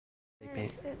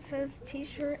It says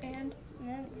t-shirt and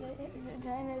then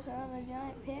it's on the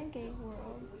giant pancake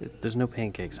world. There's no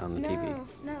pancakes on the TV.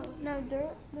 No,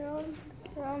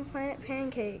 they're on Planet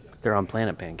Pancake. They're on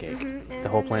Planet Pancake. Mm-hmm. The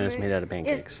whole planet is made out of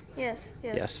pancakes. Yes.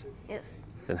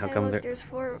 Then how Hey, come look,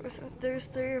 there's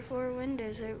 3 or 4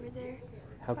 windows over there.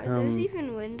 How Are come? those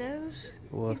even windows?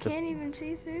 Well, You can't even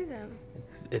see through them.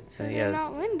 It's So yeah. they're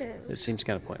not windows. It seems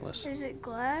kind of pointless. Is it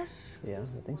glass? Yeah,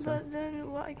 I think so. But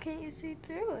then why can't you see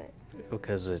through it?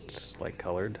 Because it's like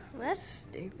colored. That's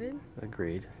stupid.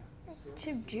 Agreed.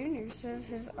 Chip Jr. says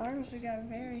his arms got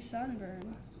very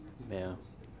sunburned. Yeah.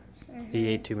 He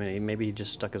ate too many. Maybe he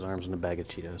just stuck his arms in a bag of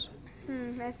Cheetos.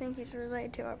 I think he's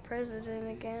related to our president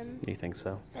again. You think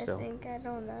so? Still? I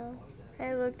don't know.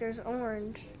 Hey, look, there's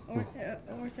orange.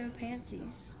 Ortho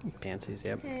Pansies. Pansies,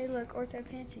 yep. Hey, look, Ortho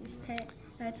Pansies. Hey,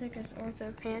 I took us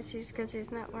Ortho Pansies because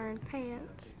he's not wearing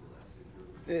pants.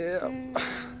 Yeah.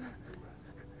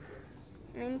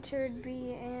 Entered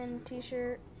B and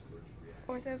t-shirt.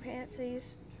 Ortho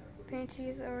Pansies.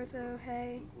 Pansies, Ortho,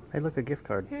 hey. Hey, look, a gift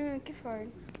card. Gift card.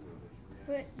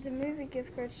 But the movie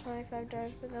gift card's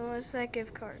 $25, but then what's that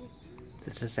gift card?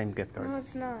 It's the same gift card. No,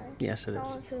 it's not. Yes, it is.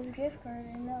 Oh, it says gift card,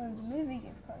 and that one's a movie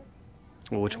gift card.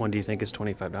 Well, which one do you think is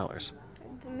 $25?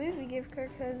 The movie gift card,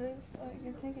 because it's like,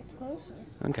 I think it's closer.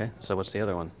 Okay, so what's the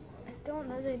other one? I don't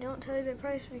know. They don't tell you the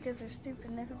price because they're stupid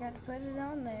and they forgot to put it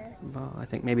on there. Well, I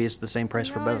think maybe it's the same price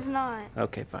for both. No, it's not.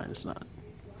 Okay, fine, it's not.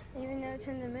 Even though it's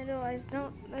in the middle, I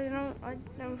don't,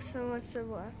 so what's the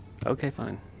what? Okay,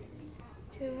 fine.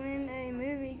 To win a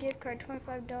movie gift card,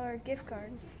 $25 gift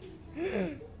card.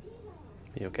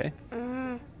 You okay?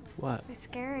 What? It's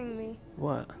scaring me.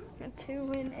 What? To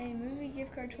win a movie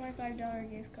gift card, $25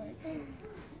 gift card.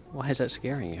 Why is that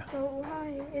scaring you? Well,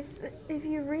 why? If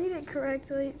you read it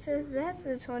correctly, it says that's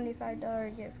a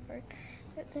 $25 gift card.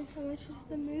 But then how much is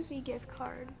the movie gift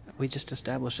card? We just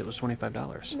established it was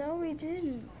 $25. No, we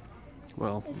didn't.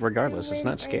 Well, regardless, it's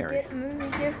not scary. Movie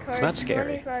gift card, It's not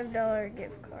scary. $25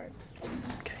 gift card.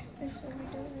 Okay. So we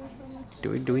don't know how much.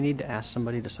 Do we need to ask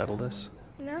somebody to settle this?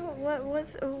 No, what?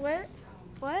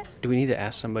 Do we need to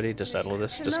ask somebody to settle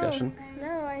this discussion?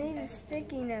 No, I need a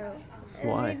sticky note.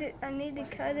 Why? I need to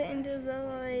cut it into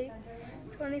the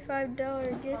like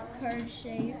 $25 gift card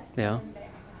shape. Yeah.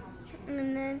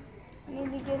 And then I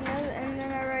need to get another, and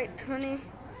then I write 20.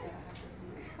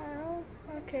 How?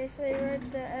 Okay, so you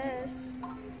write the S,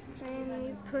 and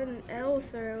you put an L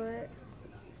through it.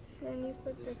 Then you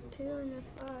put the 2 and the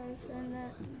 5, and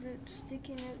the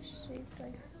sticky note shaped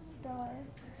like a star.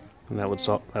 And that would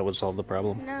solve the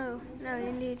problem. No,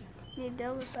 you need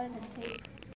double-sided tape.